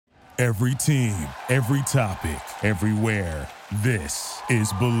Every team, every topic, everywhere. This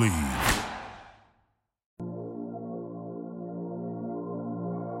is Believe.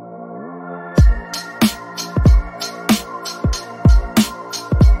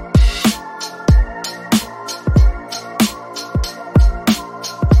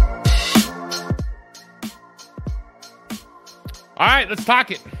 All right, let's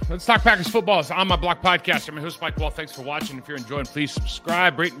talk it. Let's talk Packers football. It's On My Block podcast. I'm your host, Mike Wahle. Thanks for watching. If you're enjoying, please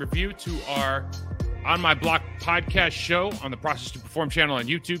subscribe, rate, and review to our On My Block podcast show on the Process to Perform channel on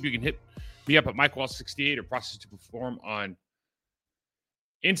YouTube. You can hit me up at MikeWall68 or Process to Perform on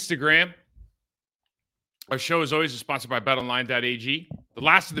Instagram. Our show, as always, is sponsored by BetOnline.ag. The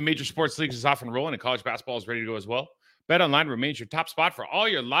last of the major sports leagues is off and rolling, and college basketball is ready to go as well. BetOnline remains your top spot for all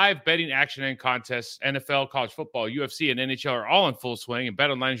your live betting action and contests. NFL, college football, UFC, and NHL are all in full swing, and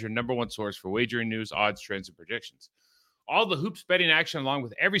BetOnline is your number one source for wagering news, odds, trends, and predictions. All the hoops betting action along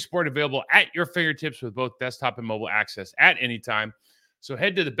with every sport available at your fingertips with both desktop and mobile access at any time. So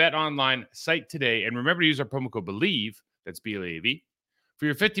head to the BetOnline site today and remember to use our promo code BELIEVE, that's B-L-E-A-V, for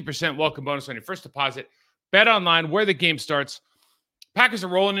your 50% welcome bonus on your first deposit. BetOnline, where the game starts. Packers are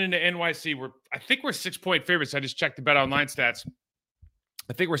rolling into NYC. I think we're 6-point favorites. I just checked the BetOnline stats.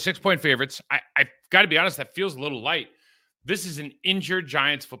 I think we're 6-point favorites. I've got to be honest, that feels a little light. This is an injured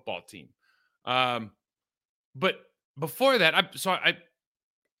Giants football team. But before that,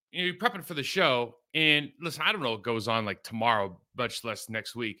 you're prepping for the show. And listen, I don't know what goes on like tomorrow, much less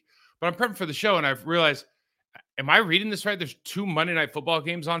next week. But I'm prepping for the show, and I've realized, am I reading this right? There's 2 Monday Night Football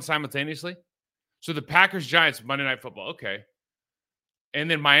games on simultaneously. So the Packers-Giants Monday Night Football. Okay. And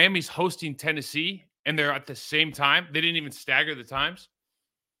then Miami's hosting Tennessee, and they're at the same time. They didn't even stagger the times.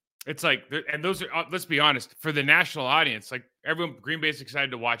 It's like, and those are, let's be honest, for the national audience, like everyone, Green Bay's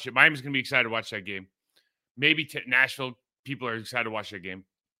excited to watch it. Miami's going to be excited to watch that game. Maybe Nashville people are excited to watch that game.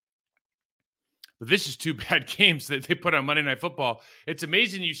 But this is 2 bad games that they put on Monday Night Football. It's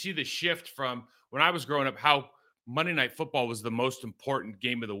amazing you see the shift from when I was growing up, how Monday Night Football was the most important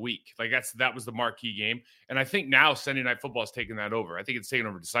game of the week. Like that was the marquee game. And I think now Sunday Night Football has taken that over. I think it's taken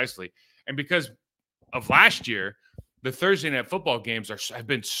over decisively. And because of last year, the Thursday Night Football games have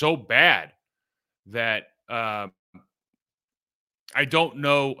been so bad that I don't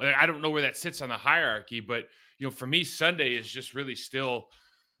know where that sits on the hierarchy. But for me, Sunday is just really still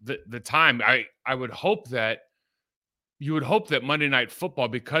the time. I would hope that you would hope that Monday Night Football,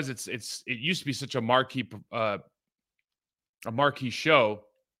 because it used to be such a marquee show,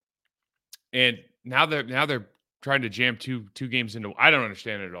 and now they're trying to jam two games into. I don't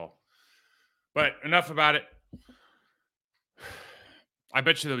understand it at all. But enough about it. I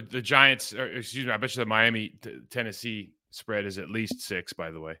bet you the Giants, I bet you the Miami Tennessee spread is at least 6,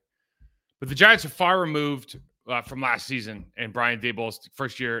 by the way. But the Giants are far removed from last season, and Brian Daboll's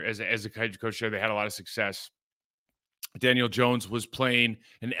first year as a head coach there, they had a lot of success. Daniel Jones was playing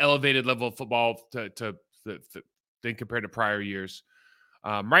an elevated level of football than compared to prior years.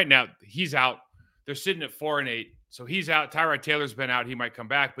 Right now, he's out. They're sitting at 4-8, so he's out. Tyrod Taylor's been out. He might come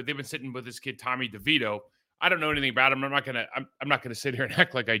back, but they've been sitting with this kid Tommy DeVito. I don't know anything about him. I'm not gonna sit here and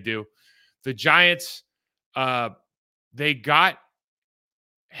act like I do. The Giants, they got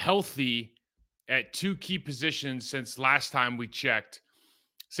healthy at 2 key positions since last time we checked.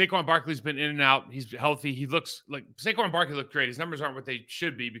 Saquon Barkley's been in and out. He's healthy. He looks like Saquon Barkley looked great. His numbers aren't what they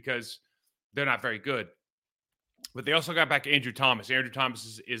should be because they're not very good. But they also got back Andrew Thomas. Andrew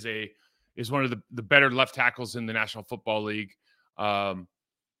Thomas is one of the better left tackles in the National Football League.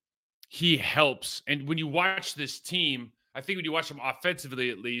 He helps. And when you watch this team, I think when you watch them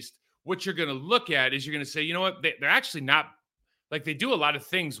offensively at least, what you're going to look at is you're going to say, you know what, they're actually not – like they do a lot of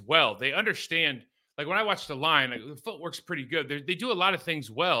things well. They understand – like when I watch the line, like, the footwork's pretty good. They do a lot of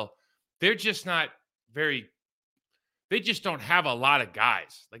things well. They're just not very – they just don't have a lot of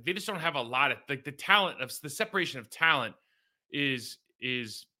guys. Like they just don't have a lot of – like the talent of – the separation of talent is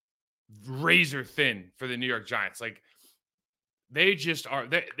razor thin for the New York Giants. Like they just are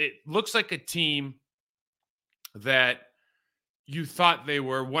 – it looks like a team that you thought they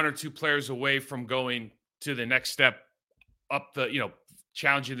were 1 or 2 players away from going to the next step up the –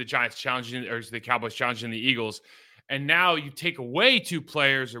 challenging the Giants, or the Cowboys, challenging the Eagles. And now you take away 2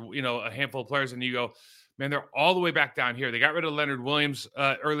 players or, a handful of players and you go, man, they're all the way back down here. They got rid of Leonard Williams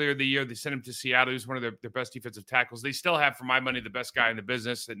earlier in the year. They sent him to Seattle. He's one of their best defensive tackles. They still have, for my money, the best guy in the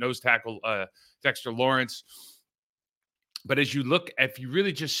business at nose tackle, Dexter Lawrence. But as you look, if you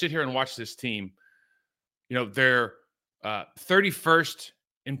really just sit here and watch this team, they're 31st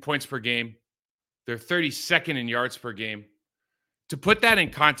in points per game. They're 32nd in yards per game. To put that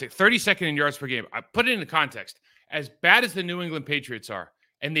in context, 32nd in yards per game, I put it into context. As bad as the New England Patriots are,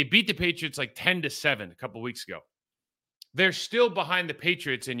 and they beat the Patriots like 10-7 a couple weeks ago. They're still behind the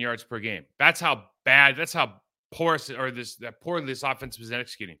Patriots in yards per game. That's how bad, that's how poorly this offense was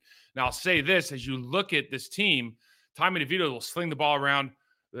executing. Now, I'll say this, as you look at this team, Tommy DeVito will sling the ball around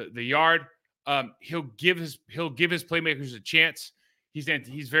the yard. He'll give his playmakers a chance.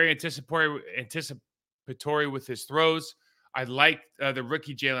 He's very anticipatory with his throws. I like the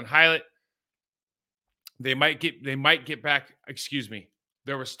rookie Jalen Hyatt. They might get back. Excuse me.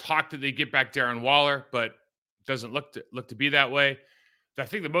 There was talk that they get back Darren Waller, but doesn't look to be that way. I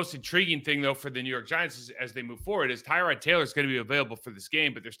think the most intriguing thing, though, for the New York Giants is, as they move forward, is Tyrod Taylor is going to be available for this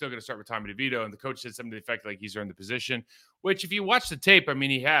game, but they're still going to start with Tommy DeVito. And the coach said something to the effect like he's earned the position, which if you watch the tape, I mean,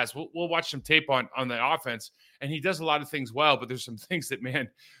 he has. We'll watch some tape on the offense, and he does a lot of things well, but there's some things that, man,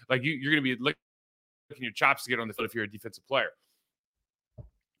 like you're going to be licking your chops to get on the field if you're a defensive player.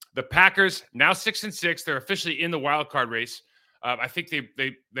 The Packers, now 6-6. They're officially in the wild card race. I think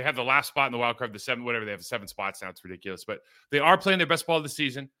they have the last spot in the wild card, the 7, whatever. They have 7 spots now. It's ridiculous. But they are playing their best ball of the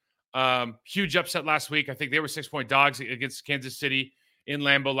season. Huge upset last week. I think they were 6-point dogs against Kansas City in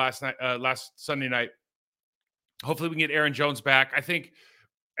Lambeau last Sunday night. Hopefully we can get Aaron Jones back. I think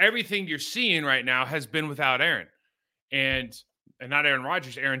everything you're seeing right now has been without Aaron. And not Aaron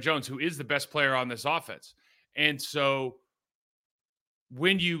Rodgers, Aaron Jones, who is the best player on this offense. And so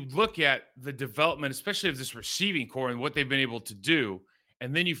when you look at the development, especially of this receiving core and what they've been able to do,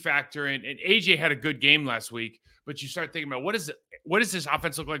 and then you factor in, and AJ had a good game last week, but you start thinking about what does this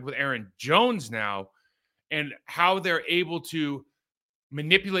offense look like with Aaron Jones now, and how they're able to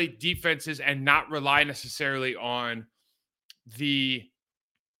manipulate defenses and not rely necessarily on the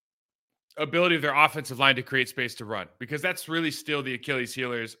ability of their offensive line to create space to run, because that's really still the Achilles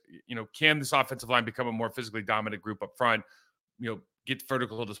heel is, can this offensive line become a more physically dominant group up front, get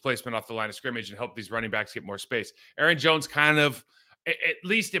vertical displacement off the line of scrimmage and help these running backs get more space. Aaron Jones kind of, at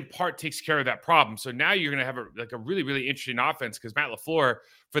least in part, takes care of that problem. So now you're going to have a really, really interesting offense, because Matt LaFleur,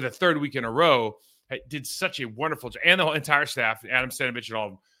 for the 3rd week in a row, did such a wonderful job, and the whole entire staff, Adam Stanovich and all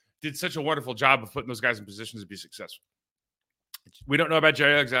of them, did such a wonderful job of putting those guys in positions to be successful. We don't know about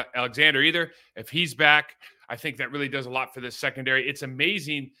Jerry Alexander either. If he's back, I think that really does a lot for this secondary. It's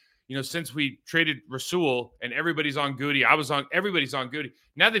amazing. Since we traded Rasul and everybody's on Goody, everybody's on Goody.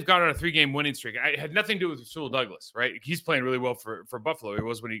 Now they've gone on a 3-game winning streak. It had nothing to do with Rasul Douglas, right? He's playing really well for Buffalo. He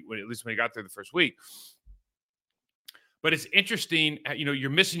was when at least when he got there the first week. But it's interesting, you're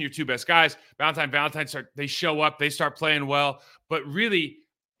missing your 2 best guys. Valentine, they show up, they start playing well. But really,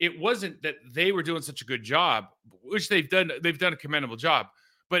 it wasn't that they were doing such a good job, which they've done a commendable job.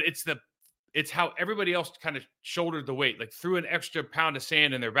 But it's how everybody else kind of shouldered the weight, like threw an extra pound of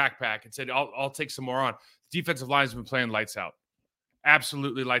sand in their backpack and said, I'll take some more on. The defensive line has been playing lights out.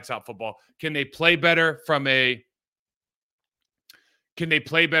 Absolutely lights out football. Can they play better from a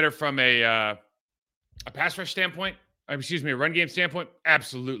pass rush standpoint? A run game standpoint?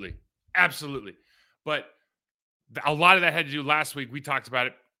 Absolutely. Absolutely. But a lot of that had to do last week. We talked about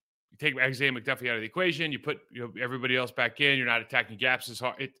it. You take Isaiah McDuffie out of the equation. You put everybody else back in. You're not attacking gaps as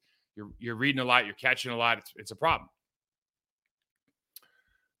hard. You're reading a lot. You're catching a lot. It's a problem.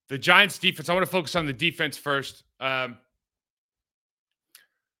 The Giants defense, I want to focus on the defense first.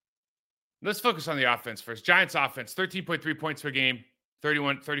 Let's focus on the offense first. Giants offense, 13.3 points per game,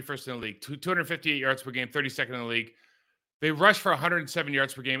 31st in the league. 258 yards per game, 32nd in the league. They rush for 107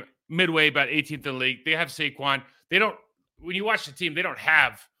 yards per game, midway, about 18th in the league. They have Saquon. When you watch the team, they don't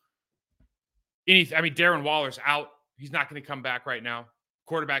have anything. Darren Waller's out. He's not going to come back right now.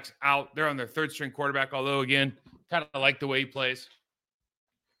 Quarterback's out. They're on their 3rd-string quarterback, although, again, kind of like the way he plays.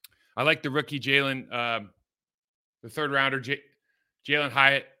 I like the rookie Jalen, the 3rd-rounder, Jalen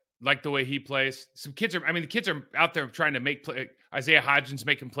Hyatt. Like the way he plays. The kids are out there trying to make play. Isaiah Hodgins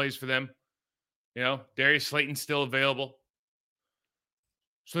making plays for them. Darius Slayton's still available.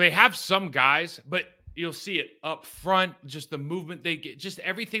 So they have some guys, but you'll see it up front, just the movement they get, just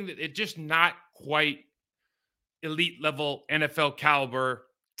everything it's just not quite elite level NFL caliber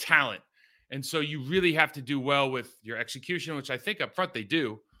talent. And so you really have to do well with your execution, which I think up front they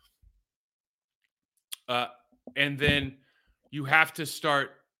do. And then you have to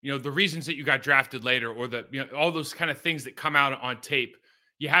start, the reasons that you got drafted later, or all those kind of things that come out on tape,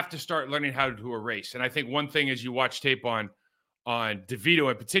 you have to start learning how to erase. And I think one thing is you watch tape on DeVito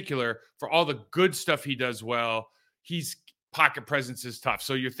in particular, for all the good stuff he does well, he's pocket presence is tough.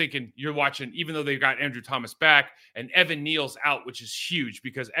 So you're watching, even though they've got Andrew Thomas back and Evan Neal's out, which is huge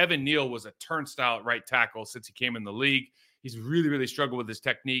because Evan Neal was a turnstile at right tackle since he came in the league. He's really, really struggled with his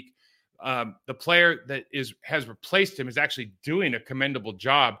technique. The player that has replaced him is actually doing a commendable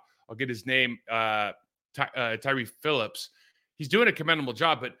job. I'll get his name, Tyree Phillips. he's doing a commendable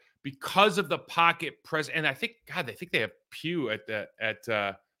job, but because of the pocket presence, and I think they have Pugh at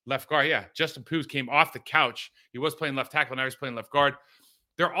left guard. Yeah, Justin Pugh came off the couch. He was playing left tackle, now he's playing left guard.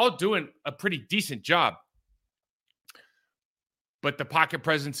 They're all doing a pretty decent job. But the pocket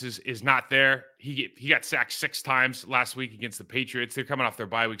presence is not there. He got sacked 6 times last week against the Patriots. They're coming off their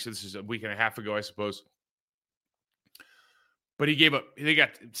bye week, so this is a week and a half ago, I suppose. But he gave up.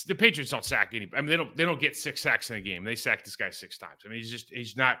 The Patriots don't sack anybody. I mean, they don't get 6 sacks in a game. They sacked this guy 6 times. I mean,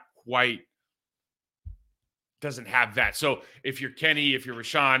 he's not quite, doesn't have that. So if you're Kenny, if you're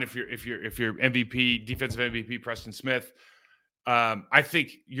Rashawn, if you're MVP, defensive MVP Preston Smith, I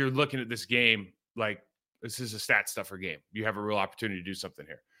think you're looking at this game like, this is a stat stuffer game. You have a real opportunity to do something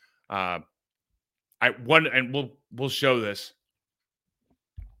here. We'll show this.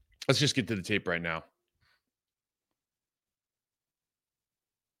 Let's just get to the tape right now.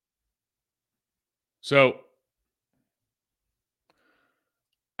 So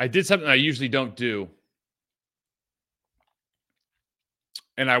I did something I usually don't do.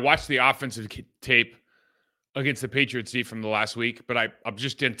 And I watched the offensive tape against the Patriots from the last week, but I'm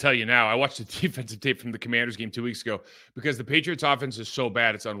just going to tell you now, I watched the defensive tape from the Commanders game 2 weeks ago because the Patriots offense is so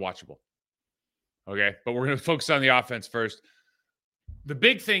bad, it's unwatchable. Okay, but we're going to focus on the offense first. The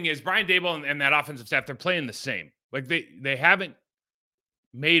big thing is Brian Daboll and that offensive staff, they're playing the same. Like they haven't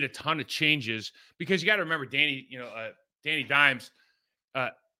made a ton of changes because you got to remember Danny Dimes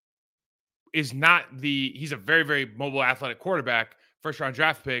is not he's a very, very mobile athletic quarterback, first round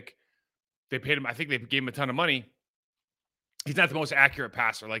draft pick. They paid him. I think they gave him a ton of money. He's not the most accurate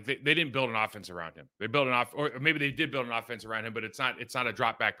passer. Like they didn't build an offense around him. They built or maybe they did build an offense around him, but it's not a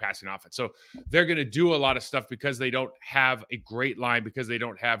drop back passing offense. So they're going to do a lot of stuff because they don't have a great line, because they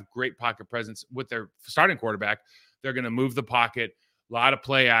don't have great pocket presence with their starting quarterback. They're going to move the pocket, a lot of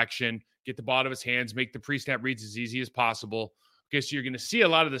play action, get the ball out of his hands, make the pre-snap reads as easy as possible. Okay, so you're going to see a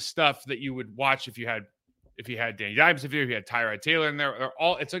lot of the stuff that you would watch if you had Danny Dimes, if you had Tyrod Taylor in there.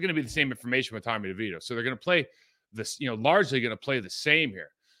 It's going to be the same information with Tommy DeVito. So they're going to play this, largely going to play the same here.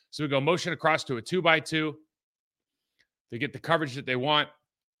 So we go motion across to a 2x2. They get the coverage that they want.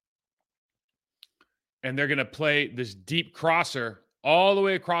 And they're going to play this deep crosser all the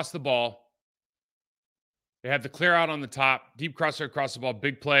way across the ball. They have the clear out on the top, deep crosser across the ball,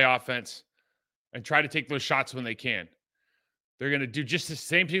 big play offense, and try to take those shots when they can. They're going to do just the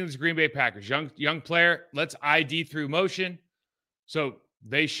same thing as the Green Bay Packers. Young player, let's ID through motion. So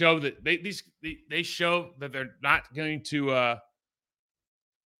they show that they show that they're not going to they're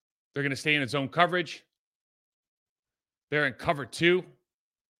going to stay in its own coverage. They're in cover 2.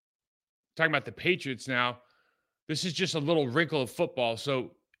 Talking about the Patriots now. This is just a little wrinkle of football. So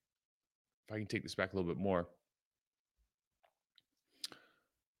if I can take this back a little bit more.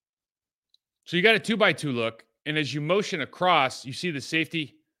 So you got a 2x2 look. And as you motion across, you see the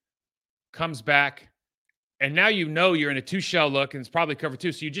safety comes back. And now you're in a 2-shell look, and it's probably cover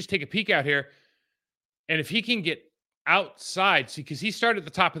 2. So you just take a peek out here. And if he can get outside, see, because he started at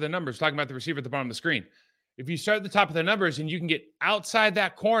the top of the numbers, talking about the receiver at the bottom of the screen. If you start at the top of the numbers and you can get outside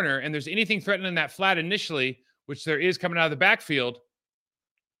that corner and there's anything threatening that flat initially, which there is coming out of the backfield,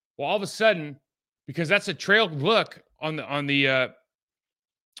 well, all of a sudden, because that's a trailed look on the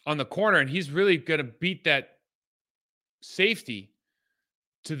corner, and he's really going to beat that safety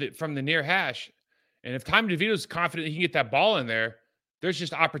from the near hash. And if Tommy DeVito's confident he can get that ball in there, there's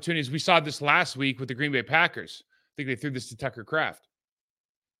just opportunities. We saw this last week with the Green Bay Packers. I think they threw this to Tucker Kraft.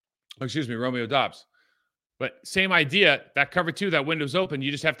 Romeo Doubs. But same idea, that cover 2, that window's open. You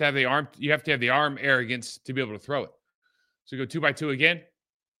just have to have the arm. You have to have the arm arrogance to be able to throw it. So you go 2x2 again.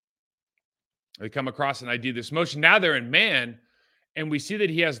 They come across and ID this motion. Now they're in man, and we see that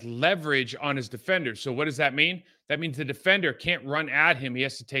he has leverage on his defender. So what does that mean? That means the defender can't run at him. He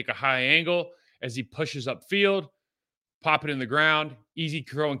has to take a high angle as he pushes upfield, pop it in the ground. Easy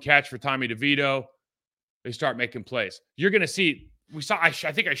throw and catch for Tommy DeVito. They start making plays. You're going to see, I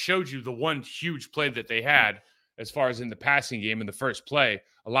think I showed you the one huge play that they had as far as in the passing game in the first play.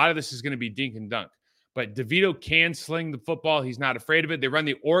 A lot of this is going to be dink and dunk. But DeVito can sling the football. He's not afraid of it. They run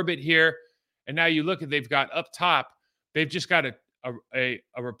the orbit here. And now you look at, they've got up top, they've just got a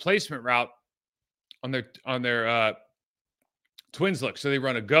replacement route on their twins look. So they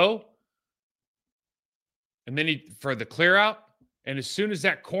run a go, and then for the clear out, and as soon as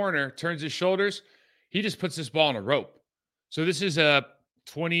that corner turns his shoulders, he just puts this ball on a rope. So this is a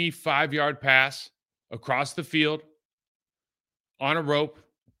 25-yard pass across the field on a rope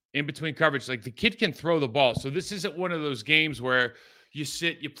in between coverage. Like, the kid can throw the ball. So this isn't one of those games where you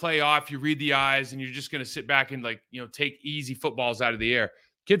sit, you play off, you read the eyes, and you're just going to sit back and take easy footballs out of the air.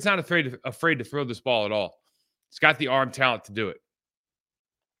 Kid's not afraid to throw this ball at all. He's got the arm talent to do it.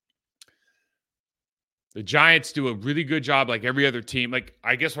 The Giants do a really good job, like every other team. Like,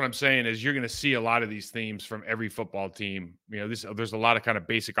 I guess what I'm saying is you're going to see a lot of these themes from every football team. There's a lot of kind of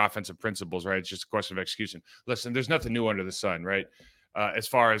basic offensive principles, right? It's just a question of execution. Listen, there's nothing new under the sun, right? As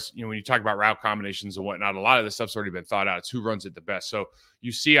far as, when you talk about route combinations and whatnot, a lot of this stuff's already been thought out. It's who runs it the best. So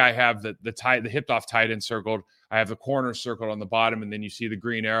you see I have the hipped off tight end circled. I have the corner circled on the bottom, and then you see the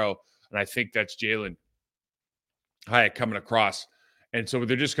green arrow, and I think that's Jalen Hyatt coming across. And so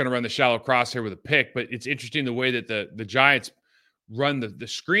they're just going to run the shallow cross here with a pick. But it's interesting the way that the Giants run the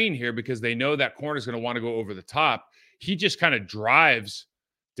screen here, because they know that corner is going to want to go over the top. He just kind of drives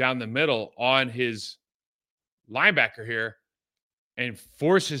down the middle on his linebacker here and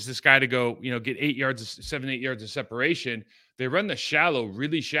forces this guy to go, get 8 yards, 7, 8 yards of separation. They run the shallow,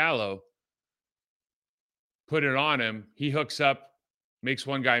 really shallow, put it on him. He hooks up, makes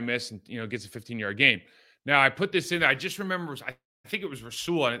one guy miss, and, gets a 15-yard gain. Now, I put this in there. I just remember, I think it was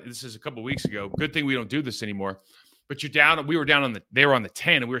Rasul on it. This is a couple of weeks ago. Good thing we don't do this anymore. But they were on the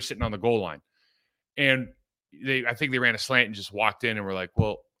 10, and we were sitting on the goal line. And I think they ran a slant and just walked in, and we're like,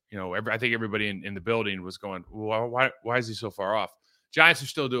 well, I think everybody in the building was going, well, why is he so far off? Giants are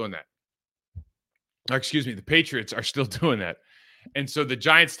still doing that. Or excuse me, the Patriots are still doing that. And so the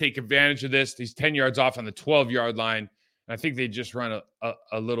Giants take advantage of this. He's 10 yards off on the 12-yard line. And I think they just run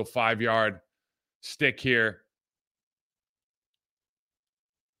a little 5-yard stick here.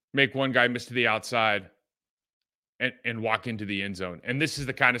 Make one guy miss to the outside and walk into the end zone. And this is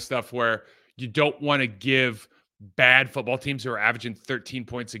the kind of stuff where you don't want to give bad football teams who are averaging 13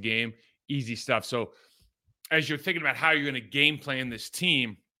 points a game easy stuff. So as you're thinking about how you're going to game plan this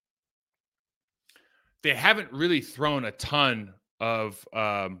team, they haven't really thrown a ton of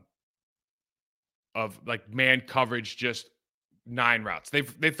like man coverage, just 9 routes.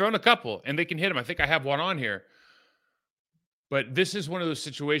 They've thrown a couple, and they can hit them. I think I have one on here. But this is one of those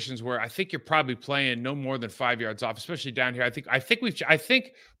situations where I think you're probably playing no more than 5 yards off, especially down here. I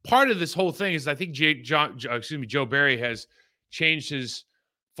think part of this whole thing is I think Joe Barry has changed his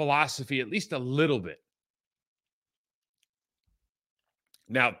philosophy at least a little bit.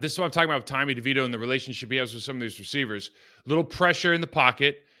 Now, this is what I'm talking about with Tommy DeVito and the relationship he has with some of these receivers. Little pressure in the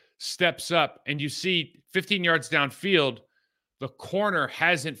pocket, steps up, and you see 15 yards downfield, the corner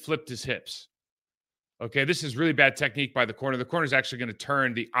hasn't flipped his hips. Okay, this is really bad technique by the corner. The corner is actually going to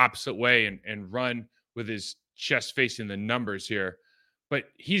turn the opposite way and run with his chest facing the numbers here. But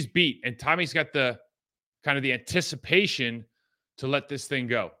he's beat, and Tommy's got the kind of the anticipation to let this thing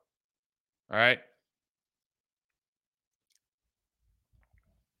go. All right.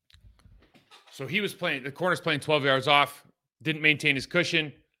 So the corner's playing 12 yards off, didn't maintain his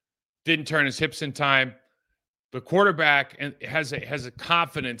cushion, didn't turn his hips in time. The quarterback has a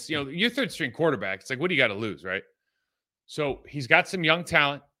confidence. Your third string quarterback, it's like, what do you got to lose, right? So he's got some young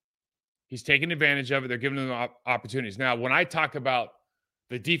talent. He's taking advantage of it. They're giving him opportunities. Now, when I talk about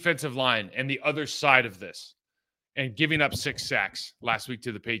the defensive line and the other side of this, and giving up 6 sacks last week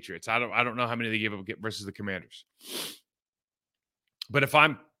to the Patriots, I don't know how many they gave up versus the Commanders. But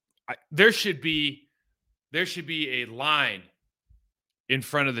there should be a line in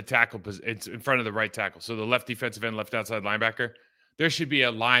front of the tackle. It's in front of the right tackle. So the left defensive end, left outside linebacker, there should be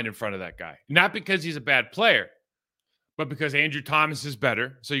a line in front of that guy. Not because he's a bad player, but because Andrew Thomas is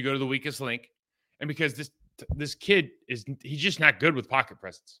better. So you go to the weakest link. And because this kid he's just not good with pocket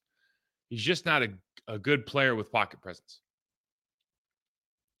presence. He's just not a good player with pocket presence.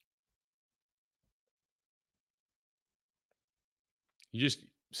 You just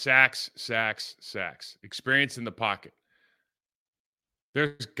sacks. Experience in the pocket.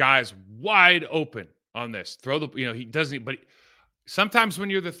 There's guys wide open on this. He doesn't, but sometimes when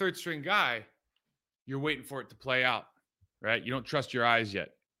you're the third string guy, you're waiting for it to play out, right? You don't trust your eyes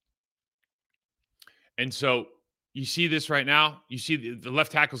yet. And so you see this right now. You see the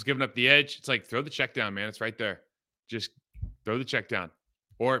left tackle's giving up the edge. It's like, throw the check down, man. It's right there. Just throw the check down.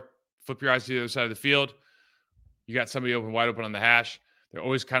 Or flip your eyes to the other side of the field. You got somebody wide open on the hash. They're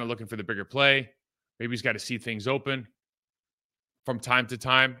always kind of looking for the bigger play. Maybe he's got to see things open from time to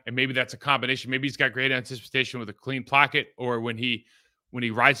time, and maybe that's a combination. Maybe he's got great anticipation with a clean pocket, or when he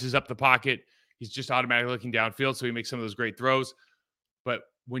rises up the pocket, he's just automatically looking downfield, so he makes some of those great throws. But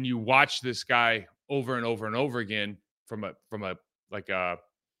when you watch this guy over and over and over again from a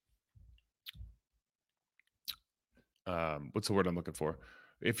what's the word I'm looking for?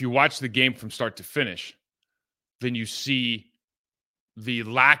 If you watch the game from start to finish, then you see the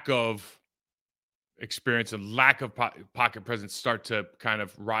lack of experience and lack of pocket presence start to kind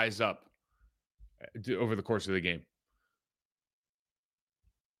of rise up over the course of the game.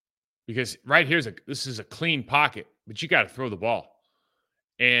 because right this is a clean pocket, but you got to throw the ball.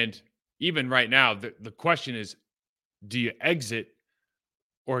 And even right now, the question is, do you exit,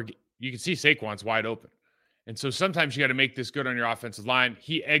 or you can see Saquon's wide open. And so sometimes you got to make this good on your offensive line.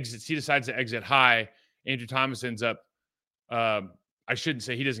 He decides to exit high. Andrew Thomas ends up, I shouldn't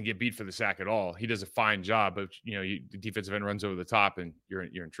say he doesn't get beat for the sack at all. He does a fine job, but the defensive end runs over the top and you're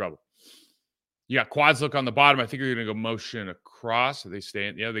in trouble. You got quads look on the bottom. I think you're going to go motion across. They stay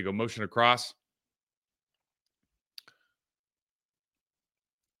in. Yeah, they go motion across.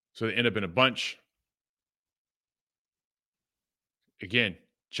 So they end up in a bunch. Again,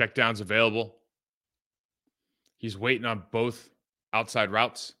 check downs available. He's waiting on both outside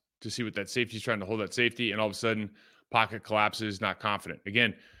routes to see what that safety's trying to hold that safety, and all of a sudden, pocket collapses, not confident.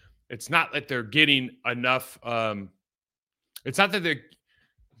 Again, it's not that they're getting enough. It's not that they're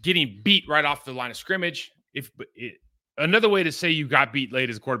getting beat right off the line of scrimmage. Another way to say you got beat late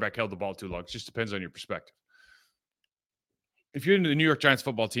is the quarterback held the ball too long. It just depends on your perspective. If you're into the New York Giants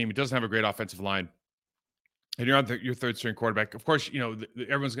football team, it doesn't have a great offensive line, and you're on your third string quarterback, of course,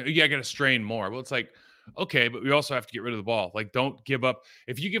 everyone's going to, I got to strain more. Well, it's like, okay, but we also have to get rid of the ball. Like, don't give up.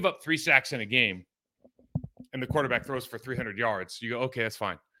 If you give up 3 sacks in a game and the quarterback throws for 300 yards, you go, okay, that's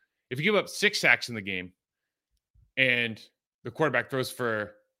fine. If you give up 6 sacks in the game and the quarterback throws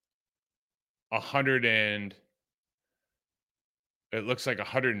for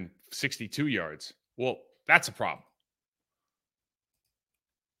 162 yards, well, that's a problem.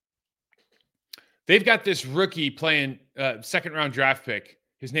 They've got this rookie playing second-round draft pick.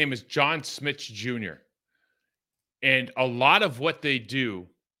 His name is John Smith Jr. And a lot of what they do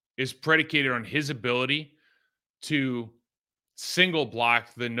is predicated on his ability to single block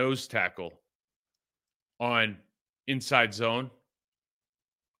the nose tackle on inside zone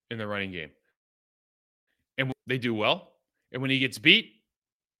in the running game. And they do well. And when he gets beat,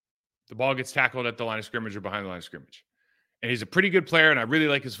 the ball gets tackled at the line of scrimmage or behind the line of scrimmage. And he's a pretty good player, and I really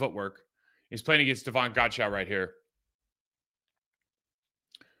like his footwork. He's playing against Devon Godchaux right here.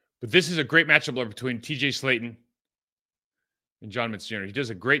 But this is a great matchup between TJ Slayton and John Smith Jr. He does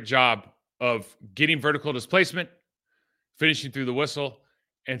a great job of getting vertical displacement, finishing through the whistle,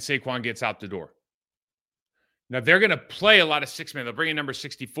 and Saquon gets out the door. Now, they're going to play a lot of 6-man. They'll bring in number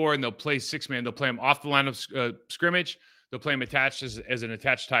 64, and they'll play 6-man. They'll play him off the line of scrimmage. They'll play him attached as an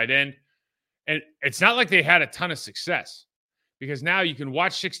attached tight end. And it's not like they had a ton of success, because now you can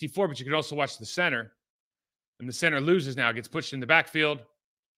watch 64, but you can also watch the center. And the center loses now, gets pushed in the backfield.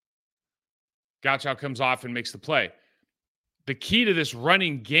 Godchaux comes off and makes the play. The key to this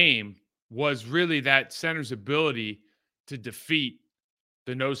running game was really that center's ability to defeat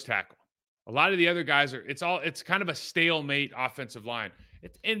the nose tackle. A lot of the other guys it's kind of a stalemate offensive line.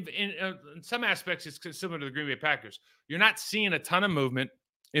 In some aspects, it's similar to the Green Bay Packers. You're not seeing a ton of movement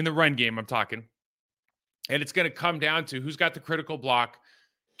in the run game, I'm talking. And it's going to come down to who's got the critical block.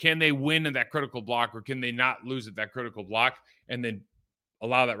 Can they win in that critical block, or can they not lose at that critical block and then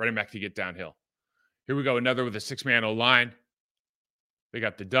allow that running back to get downhill? Here we go, another with a 6-man O-line. They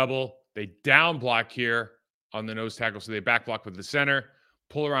got the double. They down block here on the nose tackle, so they back block with the center,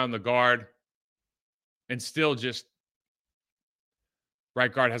 pull around the guard, and still just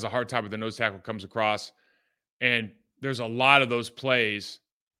right guard has a hard time with the nose tackle, comes across. And there's a lot of those plays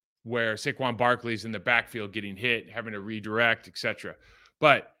where Saquon Barkley's in the backfield getting hit, having to redirect, etc.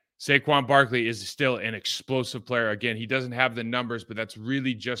 But Saquon Barkley is still an explosive player. Again, he doesn't have the numbers, but that's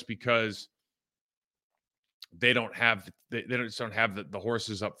really just because they don't have the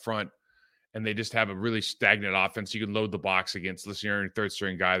horses up front, and they just have a really stagnant offense. You can load the box against, listen, you're a third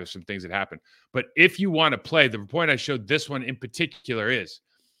string guy. There's some things that happen. But if you want to play, the point I showed this one in particular is,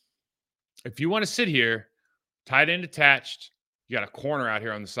 if you want to sit here, tight end attached, you got a corner out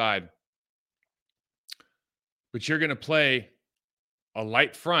here on the side, but you're going to play a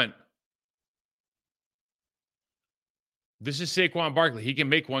light front. This is Saquon Barkley. He can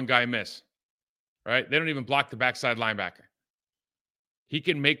make one guy miss, right? They don't even block the backside linebacker. He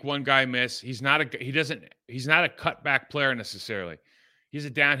can make one guy miss. He's not a cutback player necessarily. He's a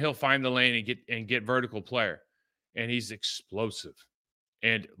downhill, find the lane and get vertical player, and he's explosive.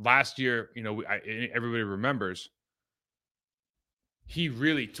 And last year, everybody remembers, he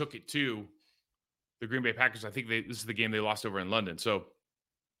really took it to the Green Bay Packers. I think this is the game they lost over in London. So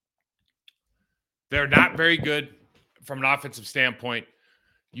they're not very good from an offensive standpoint.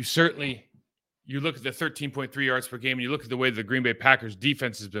 You look at the 13.3 yards per game, and you look at the way the Green Bay Packers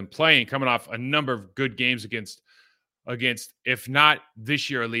defense has been playing, coming off a number of good games against, if not this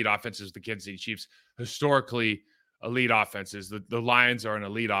year, elite offenses, the Kansas City Chiefs, historically elite offenses. The Lions are an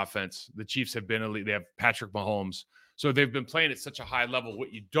elite offense. The Chiefs have been elite. They have Patrick Mahomes. So they've been playing at such a high level.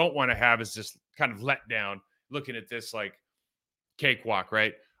 What you don't want to have is this kind of letdown, looking at this like cakewalk,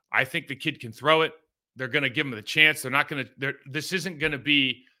 right? I think the kid can throw it. They're going to give him the chance. They're not going to. This isn't going to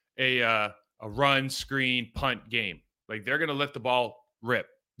be a run, screen, punt game. Like they're going to let the ball rip.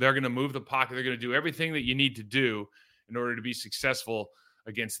 They're going to move the pocket. They're going to do everything that you need to do in order to be successful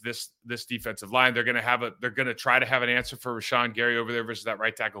against this defensive line. They're going to try to have an answer for Rashawn Gary over there versus that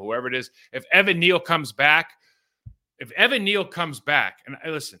right tackle, whoever it is. If Evan Neal comes back, and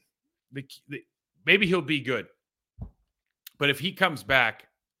listen, maybe he'll be good, but if he comes back,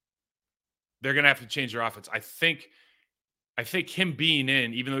 they're going to have to change their offense. I think him being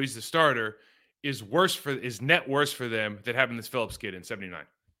in, even though he's the starter, is net worse for them than having this Phillips kid in 79. I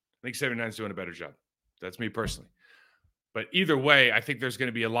think 79 is doing a better job. That's me personally. But either way, I think there's going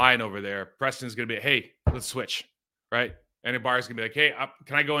to be a line over there. Preston's going to be, hey, let's switch, right? And Ibarra's going to be like, hey,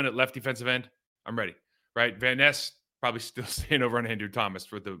 can I go in at left defensive end? I'm ready, right? Van Ness probably still staying over on Andrew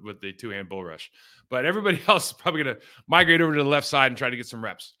Thomas with the two-hand bull rush. But everybody else is probably going to migrate over to the left side and try to get some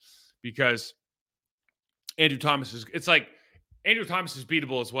reps because Andrew Thomas is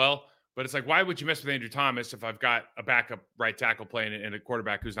beatable as well. But it's like, why would you mess with Andrew Thomas if I've got a backup right tackle playing and a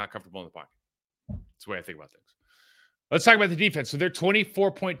quarterback who's not comfortable in the pocket? That's the way I think about things. Let's talk about the defense. So they're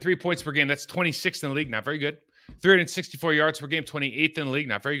 24.3 points per game. That's 26th in the league. Not very good. 364 yards per game, 28th in the league.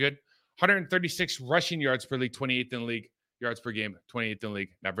 Not very good. 136 rushing yards per league, 28th in the league. Yards per game, 28th in the league.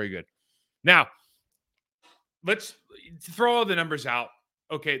 Not very good. Now, let's throw all the numbers out.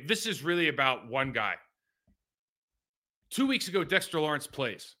 Okay, this is really about one guy. 2 weeks ago, Dexter Lawrence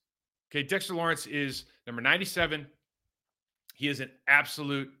plays. Okay, Dexter Lawrence is number 97. He is an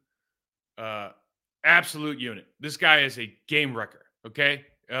absolute unit. This guy is a game wrecker, okay?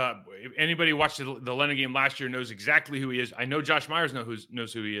 If anybody watched the Lennon game last year knows exactly who he is. I know Josh Myers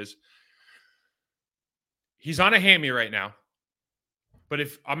knows who he is. He's on a hammy right now. But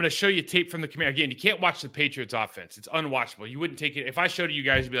if I'm going to show you tape from the command, again, you can't watch the Patriots offense. It's unwatchable. You wouldn't take it. If I showed it you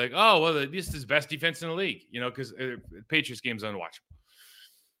guys, you'd be like, oh, well, this is the best defense in the league, because the Patriots game's unwatchable.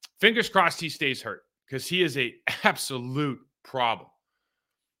 Fingers crossed he stays hurt because he is a absolute problem.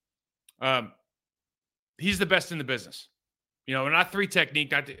 He's the best in the business. Not three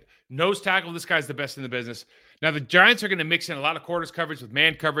technique, nose tackle. This guy's the best in the business. Now, the Giants are going to mix in a lot of quarters coverage with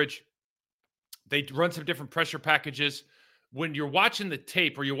man coverage. They run some different pressure packages. When you're watching the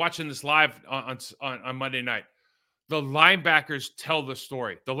tape or you're watching this live on Monday night, the linebackers tell the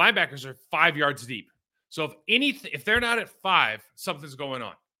story. The linebackers are 5 yards deep. So if they're not at 5, something's going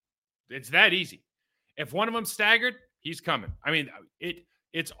on. It's that easy. If one of them staggered, he's coming. I mean,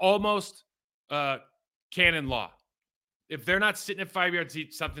 it's almost canon law. If they're not sitting at 5 yards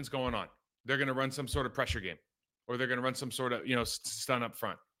deep, something's going on. They're going to run some sort of pressure game, or they're going to run some sort of stun up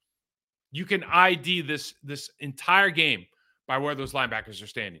front. You can ID this entire game by where those linebackers are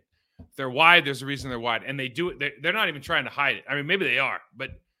standing. If they're wide, there's a reason they're wide, and they do it. They're not even trying to hide it. I mean, maybe they are,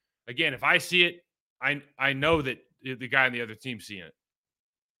 but again, if I see it, I know that the guy on the other team's seeing it.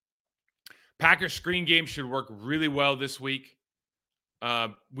 Packers screen game should work really well this week.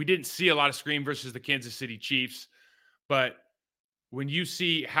 We didn't see a lot of screen versus the Kansas City Chiefs, but when you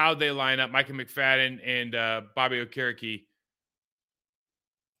see how they line up, Micah McFadden and Bobby Okereke,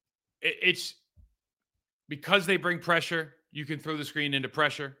 it's because they bring pressure. You can throw the screen into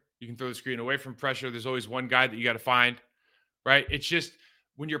pressure. You can throw the screen away from pressure. There's always one guy that you got to find, right? It's just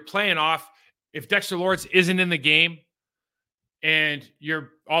when you're playing off, if Dexter Lawrence isn't in the game and you're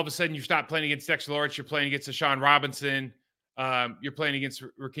all of a sudden you stop playing against Dexter Lawrence, you're playing against Deshaun Robinson, you're playing against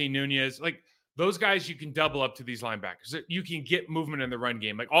Raheem Nunez, like those guys, you can double up to these linebackers. You can get movement in the run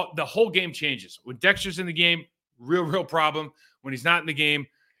game. Like the whole game changes. When Dexter's in the game, real problem. When he's not in the game,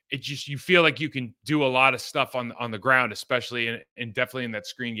 it just, you feel like you can do a lot of stuff on the ground, especially and definitely in that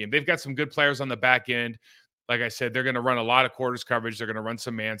screen game. They've got some good players on the back end. Like I said, they're going to run a lot of quarters coverage. They're going to run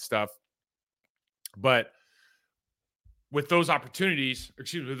some man stuff. But with those opportunities,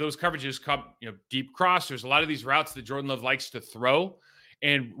 with those coverages come, deep cross. There's a lot of these routes that Jordan Love likes to throw,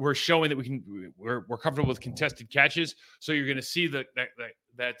 and we're showing that we're comfortable with contested catches. So you're going to see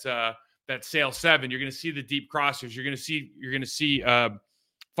that sail 7. You're going to see the deep crossers. You're going to see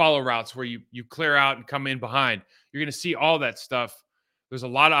follow routes where you clear out and come in behind. You're going to see all that stuff. There's a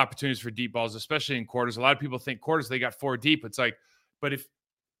lot of opportunities for deep balls, especially in quarters. A lot of people think quarters they got 4 deep. It's like, but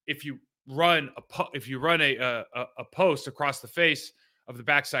if you run a post across the face of the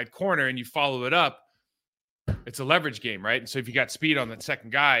backside corner and you follow it up, it's a leverage game, right? And so if you got speed on that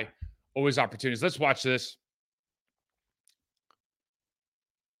second guy, always opportunities. Let's watch this.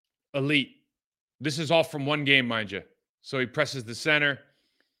 Elite. This is all from one game, mind you. So he presses the center.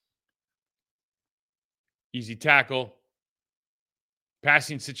 Easy tackle.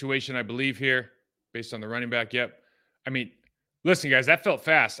 Passing situation, I believe, here, based on the running back. Yep. I mean, listen, guys, that felt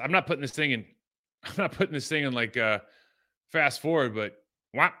fast. I'm not putting this thing in. I'm not putting this thing in like fast forward, but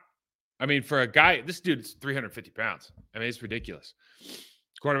wow. I mean, for a guy, this dude's 350 pounds. I mean, it's ridiculous.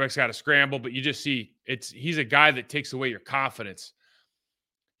 Quarterback's got to scramble, but you just see he's a guy that takes away your confidence.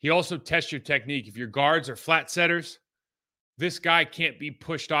 He also tests your technique. If your guards are flat setters, this guy can't be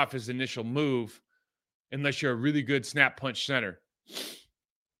pushed off his initial move unless you're a really good snap punch center.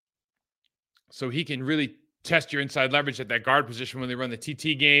 So he can really test your inside leverage at that guard position when they run the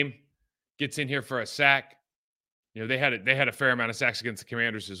TT game. Gets in here for a sack. You know, they had a fair amount of sacks against the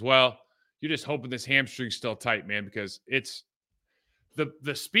Commanders as well. You're just hoping this hamstring's still tight, man, because it's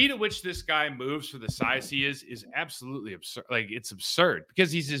the speed at which this guy moves for the size he is absolutely absurd. Like, it's absurd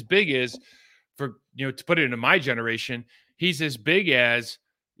because he's as big as, for, you know, to put it into my generation, he's as big as,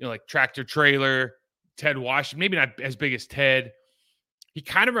 you know, like tractor trailer, Ted Washington, maybe not as big as Ted. He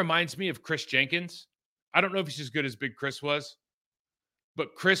kind of reminds me of Chris Jenkins. I don't know if he's as good as Big Chris was,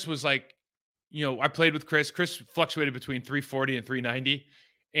 but Chris was like, you know, I played with Chris. Chris fluctuated between 340 and 390,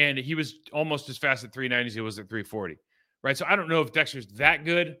 and he was almost as fast at 390 as he was at 340, right? So I don't know if Dexter's that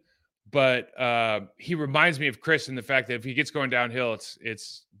good, but he reminds me of Chris in the fact that if he gets going downhill,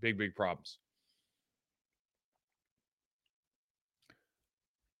 it's big problems.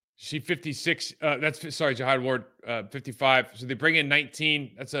 See 56. Sorry, Jihad Ward, 55. So they bring in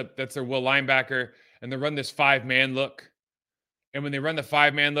 19. That's their will linebacker, and they run this 5-man look. And when they run the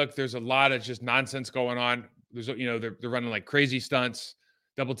 5-man look, there's a lot of just nonsense going on. There's, you know, they're running like crazy stunts,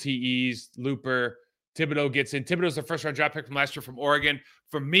 double TEs, looper. Thibodeau gets in. Thibodeau's the first-round draft pick from last year from Oregon.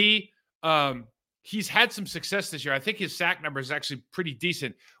 For me, he's had some success this year. I think his sack number is actually pretty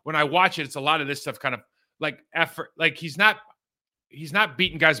decent. When I watch it, it's a lot of this stuff kind of like effort. Like he's not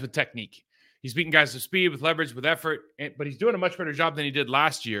beating guys with technique. He's beating guys with speed, with leverage, with effort. But he's doing a much better job than he did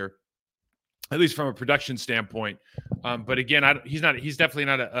last year, at least from a production standpoint. But again, he's definitely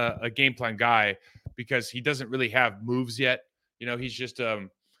not a game plan guy because he doesn't really have moves yet. You know, he's just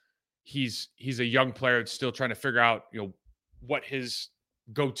he's a young player that's still trying to figure out, you know, what his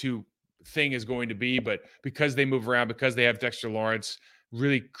go-to thing is going to be. But because they move around, because they have Dexter Lawrence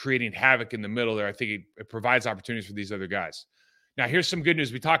really creating havoc in the middle there, I think it provides opportunities for these other guys. Now, here's some good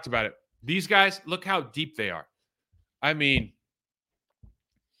news. We talked about it. These guys, look how deep they are. I mean,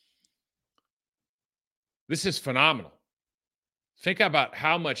 this is phenomenal. Think about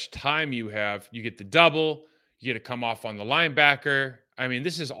how much time you have. You get the double. You get to come off on the linebacker. I mean,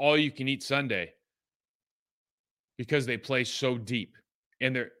 this is all you can eat Sunday because they play so deep.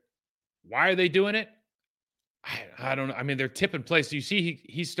 And why are they doing it? I don't know. I mean, they're tip and play. So you see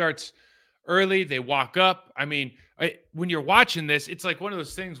he starts early. They walk up. I mean, when you're watching this, it's like one of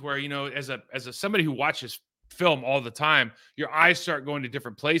those things where, you know, as a somebody who watches film all the time, your eyes start going to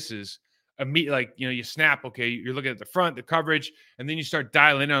different places. Like, you know, you snap, okay, you're looking at the front, the coverage, and then you start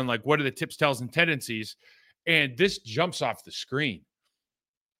dialing in on like, what are the tips, tells, and tendencies? And this jumps off the screen.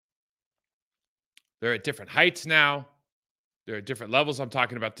 They're at different heights now. They're at different levels. I'm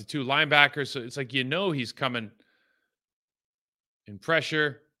talking about the two linebackers. So it's like, you know, he's coming in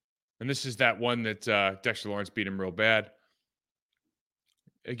pressure. And this is that one that Dexter Lawrence beat him real bad.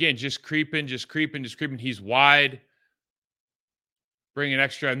 Again, just creeping. He's wide. Bring an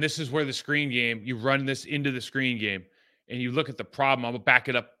extra. And this is where the screen game, you run this into the screen game. And you look at the problem. I'm going to back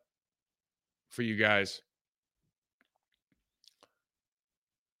it up for you guys.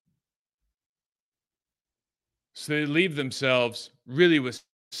 So they leave themselves really with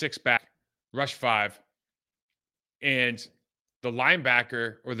 6 back, rush 5. And the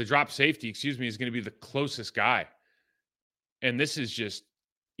linebacker or the drop safety, is going to be the closest guy. And this is just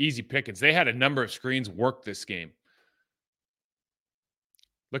easy pickings. They had a number of screens work this game.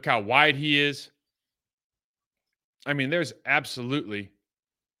 Look how wide he is. I mean, there's absolutely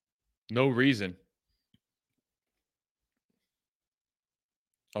no reason.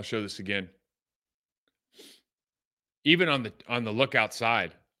 I'll show this again. Even on the look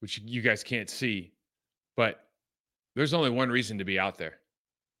outside, which you guys can't see, but there's only one reason to be out there.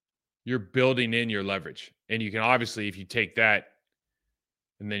 You're building in your leverage. And you can obviously, if you take that,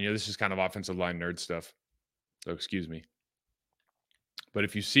 and then, you know, this is kind of offensive line nerd stuff. So excuse me. But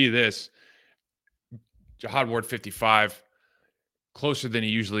if you see this, Jihad Ward 55, closer than he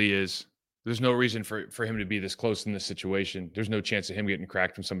usually is. There's no reason for him to be this close in this situation. There's no chance of him getting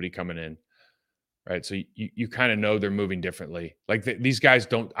cracked from somebody coming in. Right. So you kind of know they're moving differently. Like these guys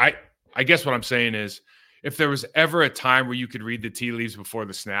don't. I guess what I'm saying is, if there was ever a time where you could read the tea leaves before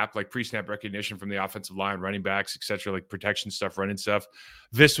the snap, like pre-snap recognition from the offensive line, running backs, et cetera, like protection stuff, running stuff,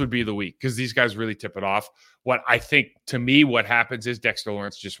 this would be the week because these guys really tip it off. What I think, to me, what happens is Dexter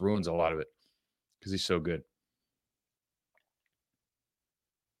Lawrence just ruins a lot of it because he's so good.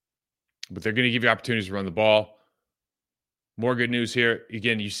 But they're going to give you opportunities to run the ball. More good news here.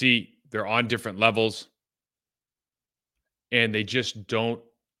 Again, you see they're on different levels, and they just don't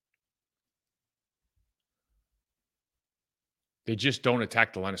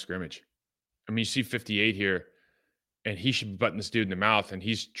attack the line of scrimmage. I mean, you see 58 here, and he should be butting this dude in the mouth, and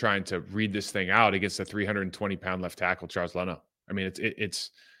he's trying to read this thing out against the 320-pound left tackle, Charles Leno. I mean, it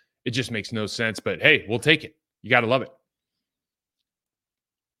just makes no sense, but hey, we'll take it. You got to love it.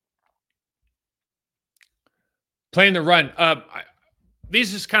 Playing the run.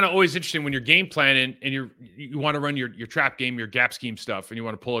 This is kind of always interesting when you're game planning and you want to run your trap game, your gap scheme stuff, and you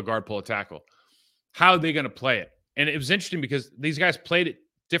want to pull a guard, pull a tackle. How are they going to play it? And it was interesting because these guys played it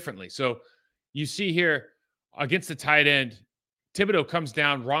differently. So you see here against the tight end, Thibodeau comes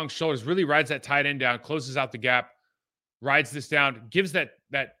down, wrong shoulders, really rides that tight end down, closes out the gap, rides this down, gives that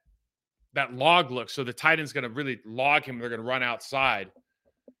log look. So the tight end's going to really log him. They're going to run outside.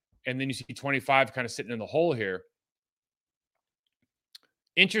 And then you see 25 kind of sitting in the hole here.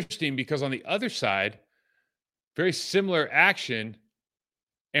 Interesting because on the other side, very similar action,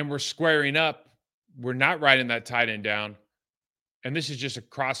 and we're squaring up. We're not riding that tight end down, and this is just a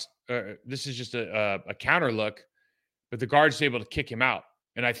cross. This is just a counter look, but the guard's able to kick him out.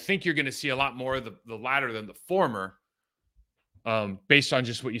 And I think you're going to see a lot more of the latter than the former, based on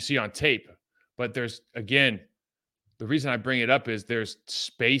just what you see on tape. But there's, again, the reason I bring it up is there's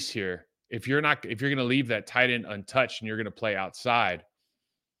space here. If you're going to leave that tight end untouched and you're going to play outside,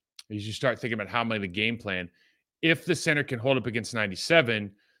 as you start thinking about how am I the game plan, if the center can hold up against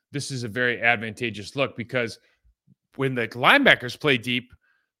 97, this is a very advantageous look because when the linebackers play deep,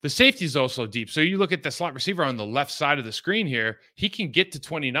 the safety is also deep. So you look at the slot receiver on the left side of the screen here, he can get to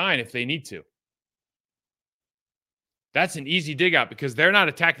 29 if they need to. That's an easy dig out because they're not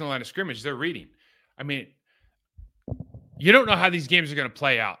attacking the line of scrimmage. They're reading. I mean, you don't know how these games are going to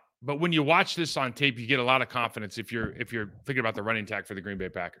play out. But when you watch this on tape, you get a lot of confidence if you're thinking about the running attack for the Green Bay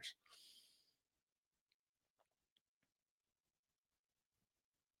Packers.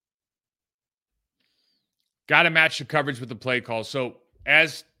 Got to match the coverage with the play call. So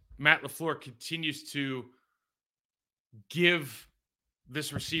as Matt LaFleur continues to give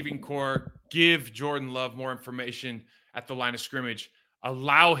this receiving core, give Jordan Love more information at the line of scrimmage,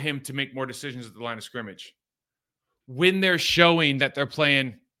 allow him to make more decisions at the line of scrimmage. When they're showing that they're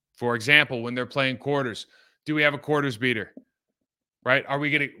playing, for example, when they're playing quarters, do we have a quarters beater? Right? Are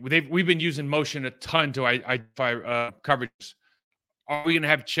we going to? We've been using motion a ton to identify coverages. Are we going to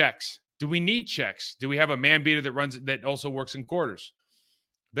have checks? Do we need checks? Do we have a man beater that also works in quarters?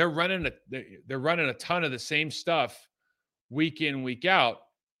 They're running a ton of the same stuff week in, week out.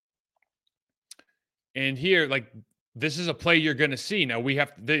 And here, like, this is a play you're going to see. Now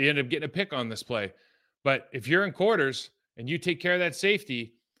they end up getting a pick on this play. But if you're in quarters and you take care of that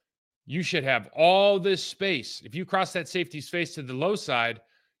safety, you should have all this space. If you cross that safety's face to the low side,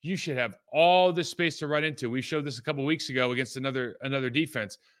 you should have all this space to run into. We showed this a couple weeks ago against another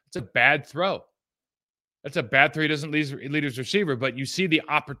defense. It's a bad throw. That's a bad throw. He doesn't lead his receiver, but you see the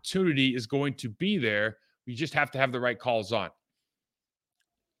opportunity is going to be there. You just have to have the right calls on.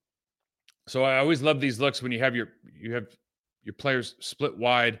 So I always love these looks when you have your players split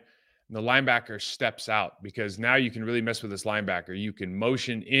wide and the linebacker steps out, because now you can really mess with this linebacker. You can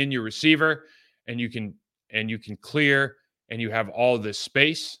motion in your receiver and you can clear, and you have all this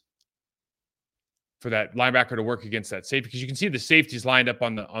space for that linebacker to work against that safety, because you can see the safety's lined up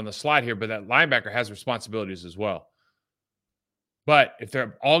on the slide here, but that linebacker has responsibilities as well. But if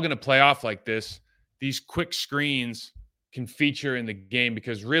they're all going to play off like this, these quick screens can feature in the game,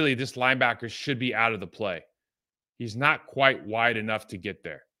 because really this linebacker should be out of the play. He's not quite wide enough to get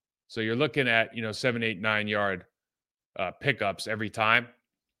there. So you're looking at, 7, 8, 9 yard pickups every time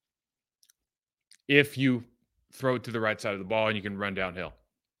if you throw it to the right side of the ball and you can run downhill.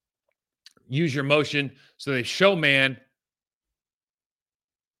 Use your motion. So they show man.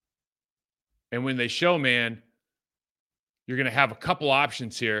 And when they show man, you're going to have a couple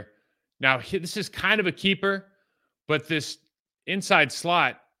options here. Now, this is kind of a keeper, but this inside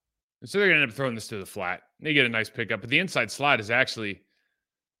slot, so they're going to end up throwing this to the flat. They get a nice pickup. But the inside slot is actually,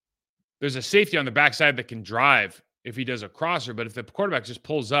 there's a safety on the backside that can drive if he does a crosser. But if the quarterback just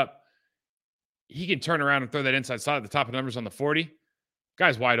pulls up, he can turn around and throw that inside slot at the top of numbers on the 40.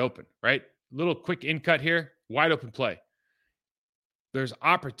 Guy's wide open, right? Little quick in cut here, wide open play. There's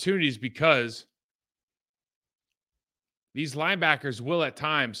opportunities because these linebackers will at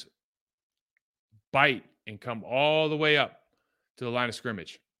times bite and come all the way up to the line of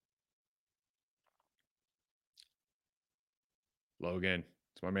scrimmage. Logan.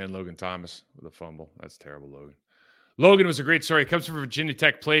 It's my man Logan Thomas with a fumble. That's terrible, Logan. Logan was a great story. He comes from Virginia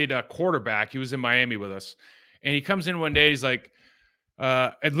Tech, played quarterback. He was in Miami with us. And he comes in one day, he's like,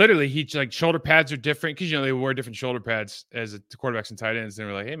 and literally, shoulder pads are different because, they wear different shoulder pads as quarterbacks and tight ends. And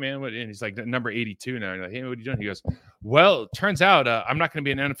we're like, hey, man, what? And he's like, number 82 now. And you're like, hey, what are you doing? He goes, well, turns out I'm not going to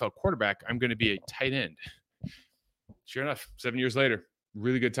be an NFL quarterback. I'm going to be a tight end. Sure enough, 7 years later,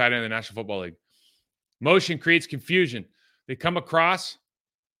 really good tight end in the National Football League. Motion creates confusion. They come across,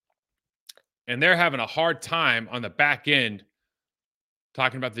 and they're having a hard time on the back end,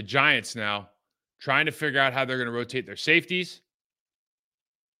 talking about the Giants now, trying to figure out how they're going to rotate their safeties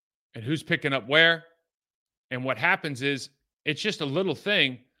and who's picking up where. And what happens is it's just a little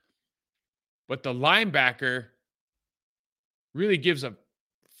thing, but the linebacker really gives a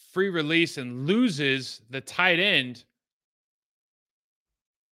free release and loses the tight end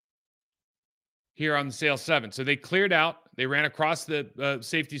here on the sail 7. So they cleared out. They ran across the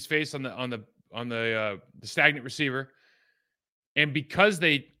safety's face on the stagnant receiver, and because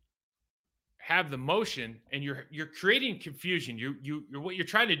they have the motion and you're creating confusion, you what you're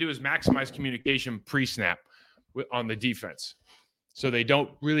trying to do is maximize communication pre-snap on the defense, so they're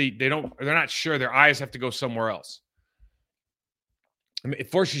not sure. Their eyes have to go somewhere else. I mean, it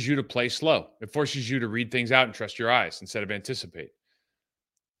forces you to play slow. It forces you to read things out and trust your eyes instead of anticipate.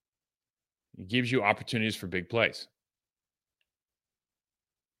 It gives you opportunities for big plays.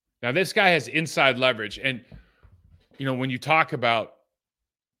 Now, this guy has inside leverage. And, when you talk about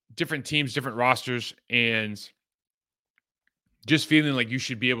different teams, different rosters, and just feeling like you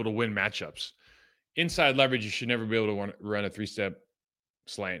should be able to win matchups, inside leverage, you should never be able to run a 3-step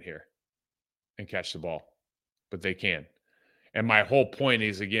slant here and catch the ball. But they can. And my whole point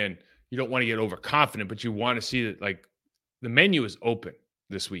is, again, you don't want to get overconfident, but you want to see that, like, the menu is open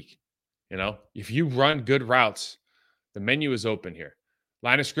this week. If you run good routes, the menu is open here.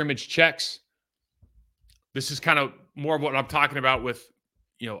 Line of scrimmage checks. This is kind of more of what I'm talking about with,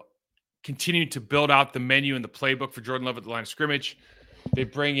 continuing to build out the menu and the playbook for Jordan Love at the line of scrimmage. They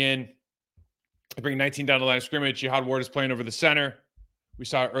bring 19 down the line of scrimmage. Jihad Ward is playing over the center. We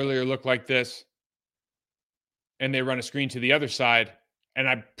saw it earlier look like this. And they run a screen to the other side. And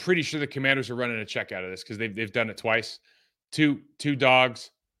I'm pretty sure the Commanders are running a check out of this because they've done it twice. Two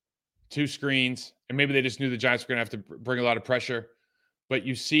dogs, 2 screens, and maybe they just knew the Giants were going to have to bring a lot of pressure. But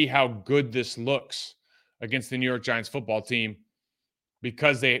you see how good this looks against the New York Giants football team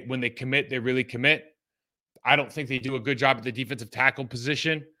because when they commit, they really commit. I don't think they do a good job at the defensive tackle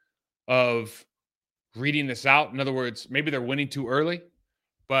position of reading this out. In other words, maybe they're winning too early,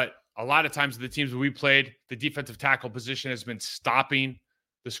 but a lot of times the teams we played, the defensive tackle position has been stopping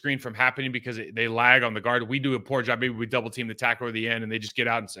the screen from happening because they lag on the guard. We do a poor job. Maybe we double team the tackle at the end and they just get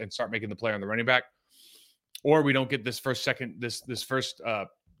out and start making the play on the running back. Or we don't get this first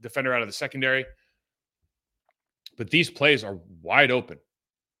defender out of the secondary. But these plays are wide open.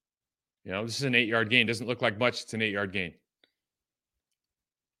 This is an 8-yard gain. Doesn't look like much. It's an 8-yard gain.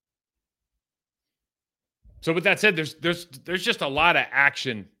 So with that said, there's just a lot of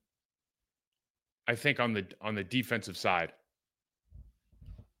action, I think, on the defensive side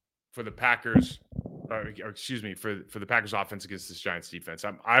for the Packers, for the Packers offense against this Giants defense.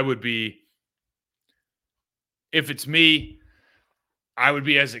 I would be, if it's me, I would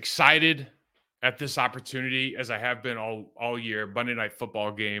be as excited at this opportunity as I have been all year. Monday Night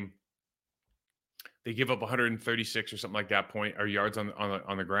Football game. They give up 136 or something like that or yards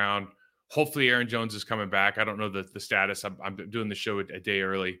on the ground. Hopefully Aaron Jones is coming back. I don't know the status. I'm doing the show a day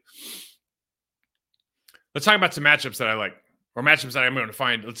early. Let's talk about some matchups that I like, or matchups that I'm going to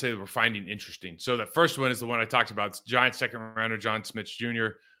find, let's say we're finding interesting. So the first one is the one I talked about. It's Giants second rounder, John Smith Jr.,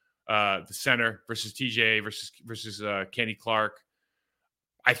 the center versus TJ versus Kenny Clark.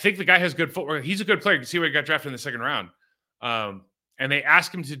 I think the guy has good footwork. He's a good player. You can see where he got drafted in the second round. And they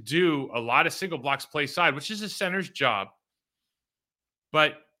asked him to do a lot of single blocks play side, which is a center's job.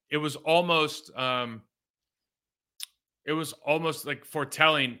 But it was almost like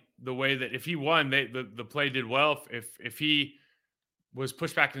foretelling the way that if he won, the play did well. If he was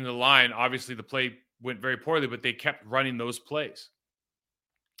pushed back into the line, obviously the play went very poorly, but they kept running those plays.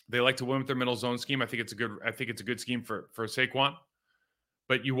 They like to win with their middle zone scheme. I think it's a good scheme for Saquon.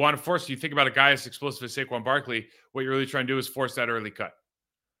 But you want to force, you think about a guy as explosive as Saquon Barkley, what you're really trying to do is force that early cut.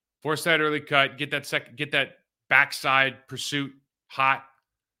 Get that backside pursuit hot,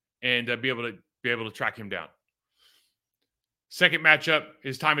 and be able to track him down. Second matchup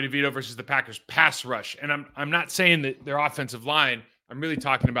is Tommy DeVito versus the Packers pass rush. And I'm not saying that their offensive line. I'm really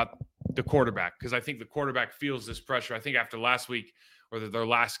talking about the quarterback, because I think the quarterback feels this pressure. I think after last week, or their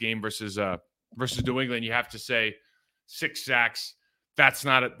last game versus New England, you have to say 6 sacks. That's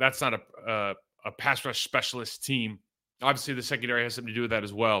not a pass rush specialist team. Obviously, the secondary has something to do with that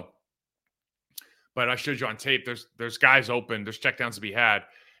as well. But I showed you on tape, there's guys open, there's checkdowns to be had,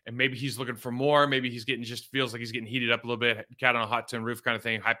 and maybe he's looking for more. Maybe he's feels like he's getting heated up a little bit, cat on a hot tin roof kind of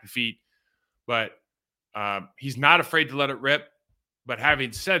thing, happy feet. But he's not afraid to let it rip. But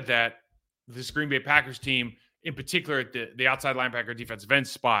having said that, this Green Bay Packers team, in particular at the outside linebacker defensive end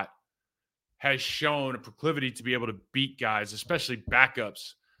spot, has shown a proclivity to be able to beat guys, especially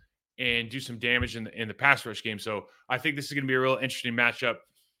backups, and do some damage in the pass rush game. So I think this is going to be a real interesting matchup.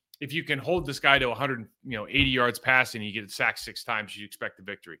 If you can hold this guy to 180 yards passing, and you get sacked 6 times, you expect the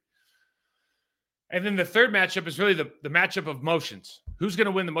victory. And then the third matchup is really the matchup of motions. Who's going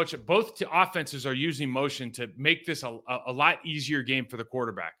to win the motion? Both offenses are using motion to make this a lot easier game for the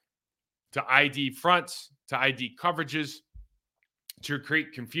quarterback, to ID fronts, to ID coverages, to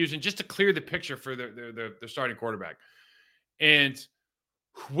create confusion, just to clear the picture for the starting quarterback. And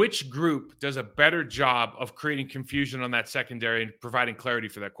which group does a better job of creating confusion on that secondary and providing clarity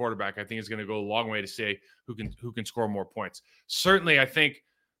for that quarterback, I think is going to go a long way to say who can score more points. Certainly, I think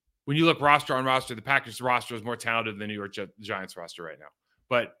when you look roster on roster, the Packers roster is more talented than the New York Giants roster right now.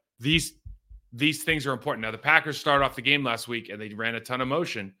 But these things are important. Now, the Packers started off the game last week, and they ran a ton of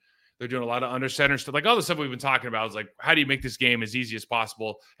motion. They're doing a lot of under center stuff, like all the stuff we've been talking about. Is like, how do you make this game as easy as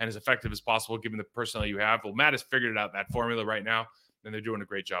possible and as effective as possible, given the personnel you have? Well, Matt has figured out that formula right now, and they're doing a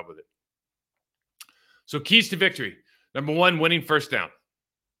great job with it. So keys to victory. Number 1, winning first down.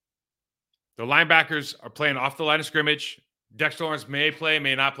 The linebackers are playing off the line of scrimmage. Dexter Lawrence may play,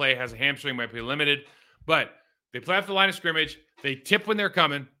 may not play, has a hamstring, might be limited. But they play off the line of scrimmage. They tip when they're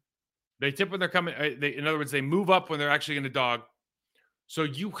coming. In other words, they move up when they're actually going to dog. So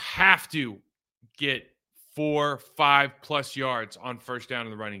you have to get 4, 5+ yards on first down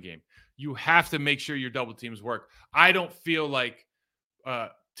in the running game. You have to make sure your double teams work. I don't feel like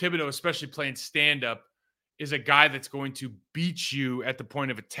Thibodeau, especially playing stand-up, is a guy that's going to beat you at the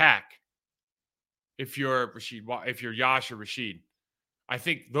point of attack. If you're Yash or Rashid, I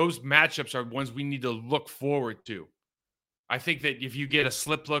think those matchups are ones we need to look forward to. I think that if you get a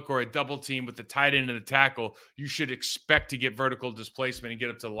slip look or a double team with the tight end and the tackle, you should expect to get vertical displacement and get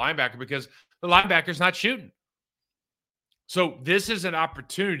up to the linebacker, because the linebacker's not shooting. So this is an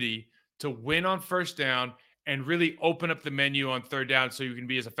opportunity to win on first down and really open up the menu on third down so you can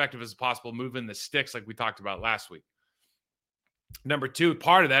be as effective as possible moving the sticks like we talked about last week. Number 2,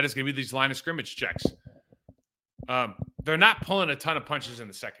 part of that is going to be these line of scrimmage checks. They're not pulling a ton of punches in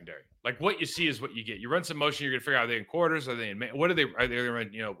the secondary. Like, what you see is what you get. You run some motion, you're going to figure out, are they in quarters? Are they in man? What are they? Are they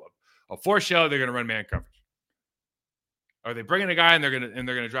going to run, a 4-shell? They're going to run man coverage. Are they bringing a guy and they're going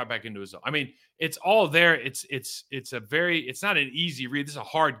to drop back into his zone? I mean, it's all there. It's not an easy read. This is a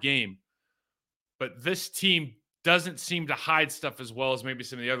hard game, but this team doesn't seem to hide stuff as well as maybe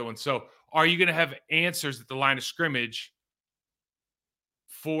some of the other ones. So, are you going to have answers at the line of scrimmage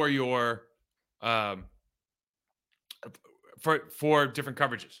for your for different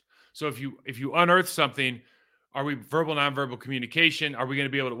coverages? So if you unearth something, are we verbal, nonverbal communication? Are we going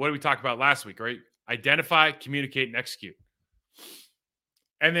to be able to, what did we talk about last week, right? Identify, communicate, and execute.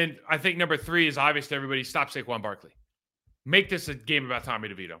 And then I think number 3 is obvious to everybody. Stop Saquon Barkley. Make this a game about Tommy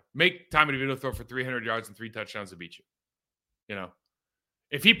DeVito. Make Tommy DeVito throw for 300 yards and 3 touchdowns to beat you.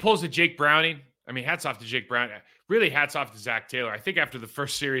 If he pulls a Jake Browning, I mean, hats off to Jake Brown. Really, hats off to Zach Taylor. I think after the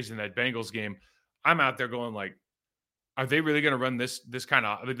first series in that Bengals game, I'm out there going like, are they really going to run this kind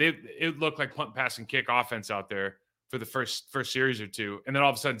of? It looked like punt, pass, and kick offense out there for the first series or two, and then all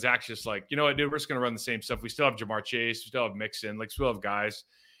of a sudden Zach's just like, you know what, dude, we're just going to run the same stuff. We still have Jamar Chase, we still have Mixon, like we still have guys,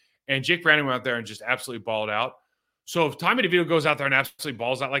 and Jake Browning went out there and just absolutely balled out. So if Tommy DeVito goes out there and absolutely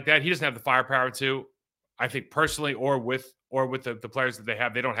balls out like that, he doesn't have the firepower to. I think personally, or with the players that they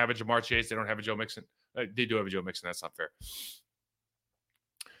have, they don't have a Jamar Chase, they don't have a Joe Mixon. They do have a Joe Mixon. That's not fair.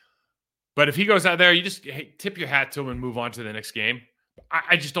 But if he goes out there, you just tip your hat to him and move on to the next game.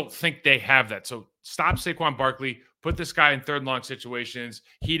 I just don't think they have that. So stop Saquon Barkley. Put this guy in third and long situations.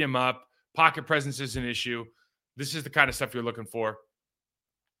 Heat him up. Pocket presence is an issue. This is the kind of stuff you're looking for.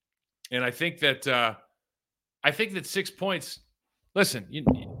 And I think that 6 points. Listen,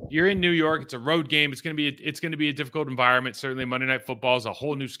 you're in New York. It's a road game. It's going to be a difficult environment. Certainly, Monday Night Football is a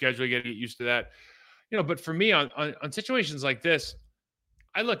whole new schedule. You got to get used to that. But for me, on situations like this,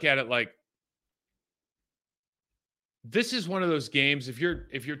 I look at it like, this is one of those games, if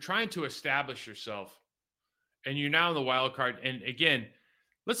you're trying to establish yourself and you're now in the wild card. And again,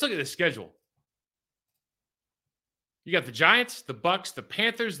 let's look at the schedule. You got the Giants, the Bucks, the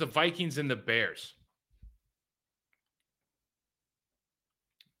Panthers, the Vikings, and the Bears.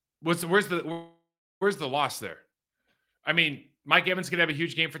 Where's the loss there? I mean, Mike Evans could have a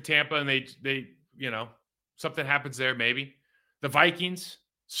huge game for Tampa, and they something happens there maybe. The Vikings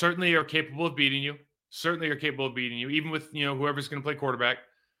certainly are capable of beating you. Even with whoever's going to play quarterback.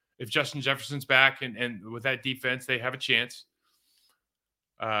 If Justin Jefferson's back and with that defense, they have a chance.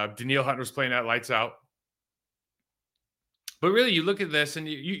 Danielle Hunter's playing that lights out. But really, you look at this, and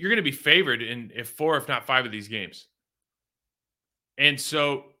you're going to be favored in 4, if not 5 of these games. And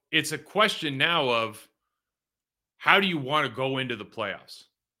so it's a question now of how do you want to go into the playoffs?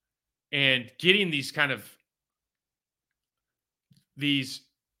 And getting these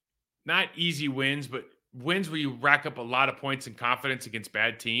not easy wins, but wins where you rack up a lot of points and confidence against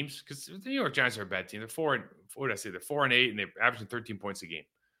bad teams. Because the New York Giants are a bad team. They're 4-8, and they're averaging 13 points a game.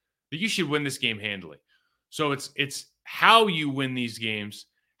 But you should win this game handily. So it's how you win these games,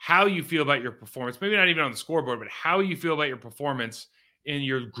 how you feel about your performance, maybe not even on the scoreboard, but how you feel about your performance in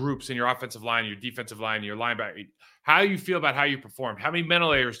your groups, in your offensive line, your defensive line, your linebacker, how you feel about how you performed. How many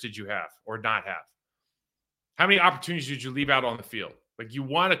mental errors did you have or not have? How many opportunities did you leave out on the field? Like, you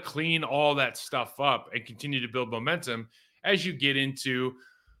want to clean all that stuff up and continue to build momentum as you get into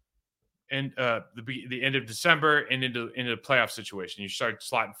the end of December and into the playoff situation. You start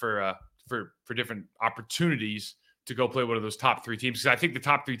slotting for different opportunities to go play one of those top 3 teams. Because I think the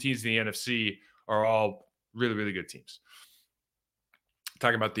top 3 teams in the NFC are all really, really good teams.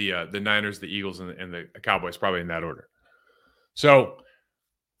 Talking about the Niners, the Eagles, and the Cowboys, probably in that order. So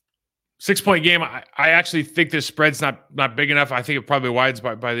 6-point game. I actually think this spread's not big enough. I think it probably widens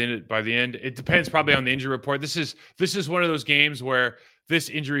by the end. It depends probably on the injury report. This is one of those games where this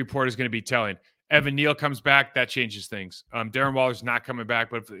injury report is going to be telling. Evan Neal comes back, that changes things. Darren Waller's not coming back,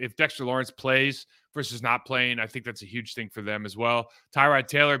 but if Dexter Lawrence plays versus not playing, I think that's a huge thing for them as well. Tyrod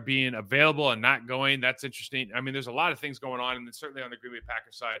Taylor being available and not going, that's interesting. I mean, there's a lot of things going on, and certainly on the Green Bay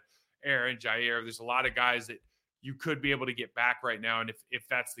Packers side, Aaron, Jair, there's a lot of guys that you could be able to get back right now, and if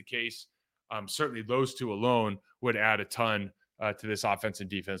that's the case, certainly those 2 alone would add a ton to this offense and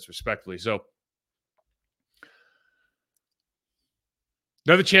defense, respectively. So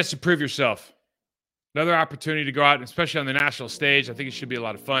another chance to prove yourself. Another opportunity to go out, especially on the national stage. I think it should be a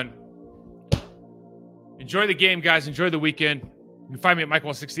lot of fun. Enjoy the game, guys. Enjoy the weekend. You can find me at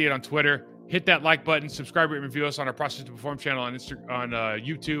Mike168 on Twitter. Hit that like button. Subscribe, rate, and review us on our Process to Perform channel on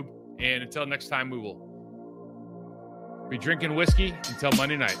YouTube. And until next time, we will be drinking whiskey until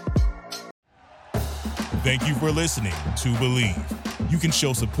Monday night. Thank you for listening to Believe. You can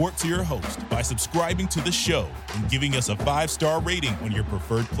show support to your host by subscribing to the show and giving us a 5-star rating on your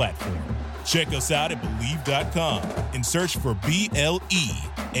preferred platform. Check us out at Believe.com and search for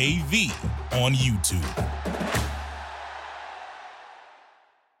BLEAV on YouTube.